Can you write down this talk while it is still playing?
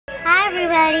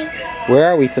everybody. Where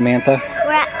are we, Samantha?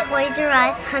 We're at Toys R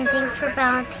Us hunting for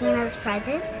Valentina's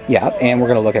present. Yeah, and we're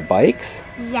going to look at bikes.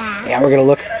 Yeah. And we're going to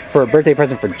look for a birthday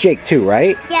present for Jake too,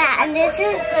 right? Yeah, and this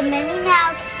is the Minnie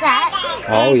Mouse set.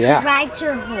 Oh, and yeah. She rides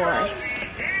her horse.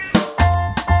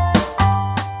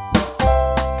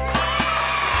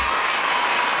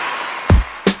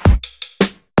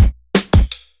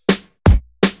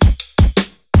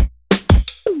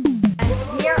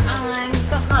 We are on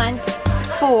the hunt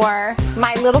for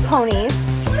My Little Ponies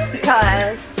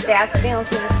because that's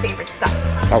Valentina's favorite stuff.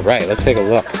 All right, let's take a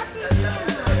look.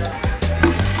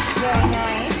 Very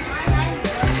nice.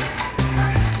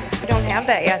 We don't have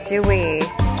that yet, do we?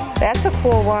 That's a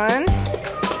cool one.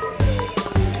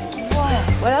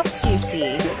 What else do you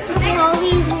see? Look at all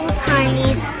these little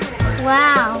tinies.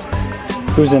 Wow.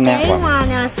 Who's in that They one?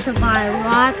 want us to buy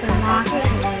lots and lots of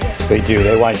toys. They do.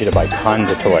 They want you to buy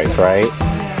tons of toys, right?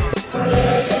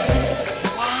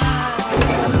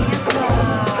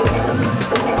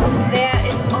 That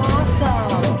is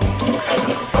awesome.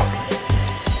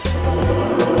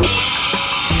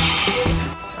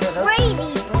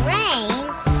 Crazy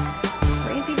brains.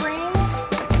 Crazy brains?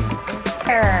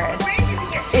 Bird.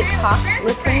 It talks,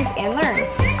 listens, and learns.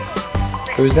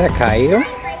 Who's that, Caillou?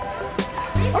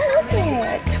 Oh, look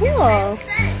at it. Tools.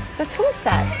 It's a tool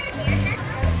set.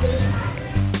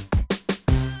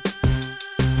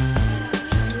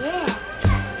 Yeah.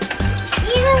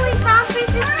 Even we found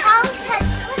Princess Cow Pet.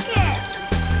 Look at it.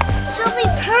 She'll be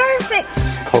perfect.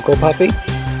 Cocoa Puppy?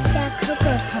 Yeah,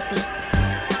 Cocoa Puppy.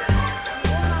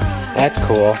 That's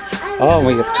cool. Oh, and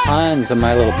we got tons of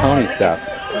My Little Pony stuff.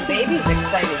 The baby's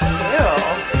excited too.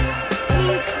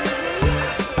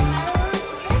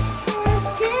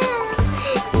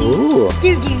 Ooh.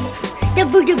 Do-do. The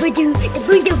boo-doo-ba-doo. The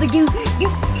boo-doo-ba-doo.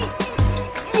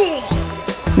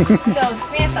 So,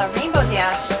 Samantha, Rainbow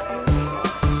Dash.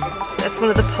 That's one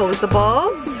of the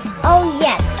posables. Oh,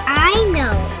 yes. I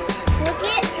know. Look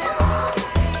at.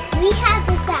 We have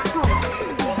this at home.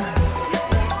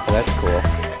 Oh, that's cool.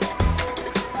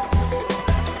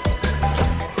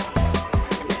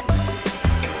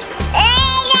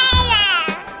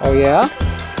 Oh, yeah?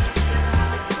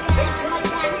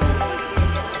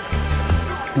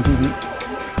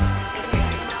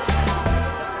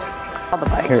 All the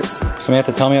bikes. Here,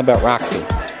 Samantha, tell me about Roxy.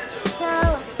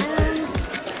 So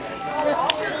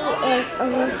she is a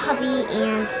little puppy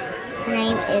and her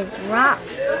name is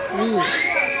Roxy.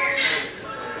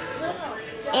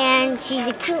 And she's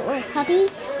a cute little puppy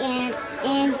and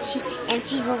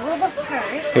she's a little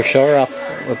purse. Here, show her off.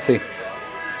 Let's see.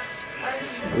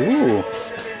 Ooh.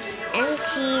 And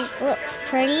she looks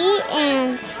pretty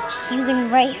and you can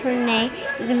write her name.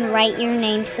 You can write your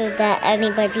name so that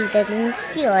anybody doesn't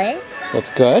steal it. Looks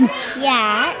good.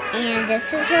 Yeah, and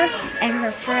this is her, and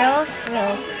her frills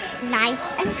feels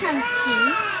nice and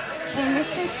comfy. And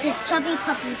this is the Chubby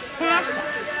Puppy Smash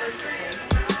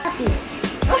Puppy.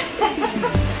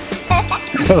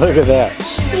 Look at that.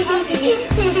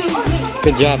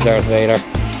 Good job, Darth Vadar.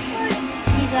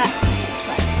 You got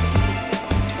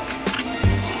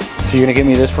So you're gonna get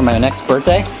me this for my next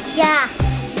birthday? yeah.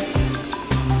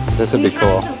 This would be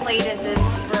cool. Contemplated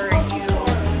this for you.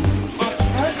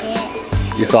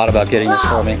 You thought about getting this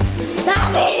for me?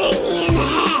 Stop hitting me in the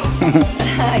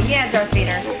head. Yeah, Darth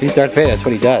Vader. He's Darth Vader, that's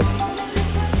what he does.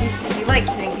 He likes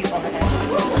hitting people in the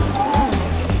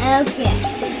head. Okay.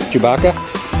 Chewbacca?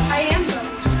 I am.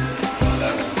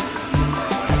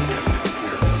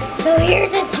 So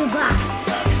here's a Chewbacca.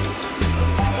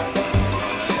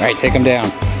 Alright, take him down.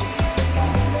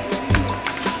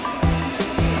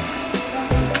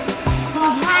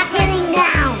 I'm not getting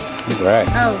down. Alright.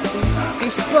 Oh,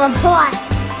 this poor boy.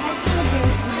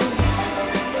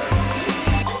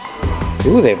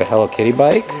 Ooh, they have a Hello Kitty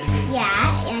bike.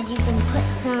 Yeah, and you can put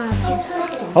some of your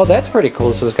stuff in. Oh, that's pretty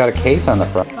cool. So it's got a case on the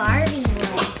front. Barbie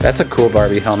one. That's a cool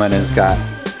Barbie helmet and it's got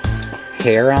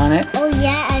hair on it. Oh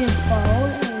yeah, and a bow.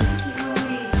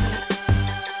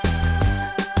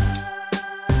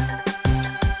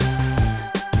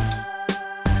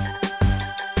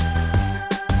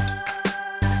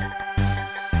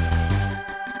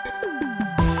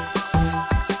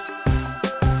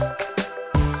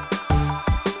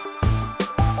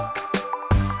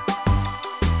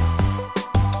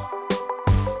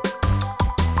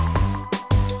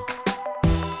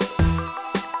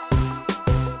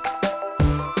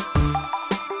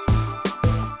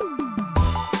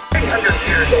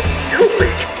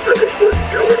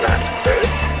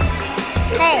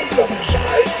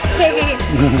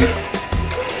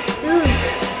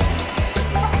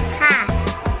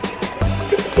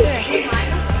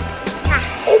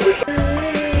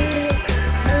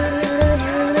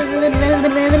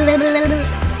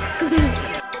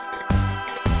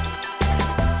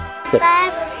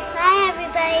 Bye,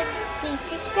 everybody. Please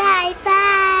subscribe.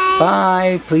 Bye.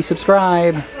 Bye. Please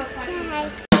subscribe.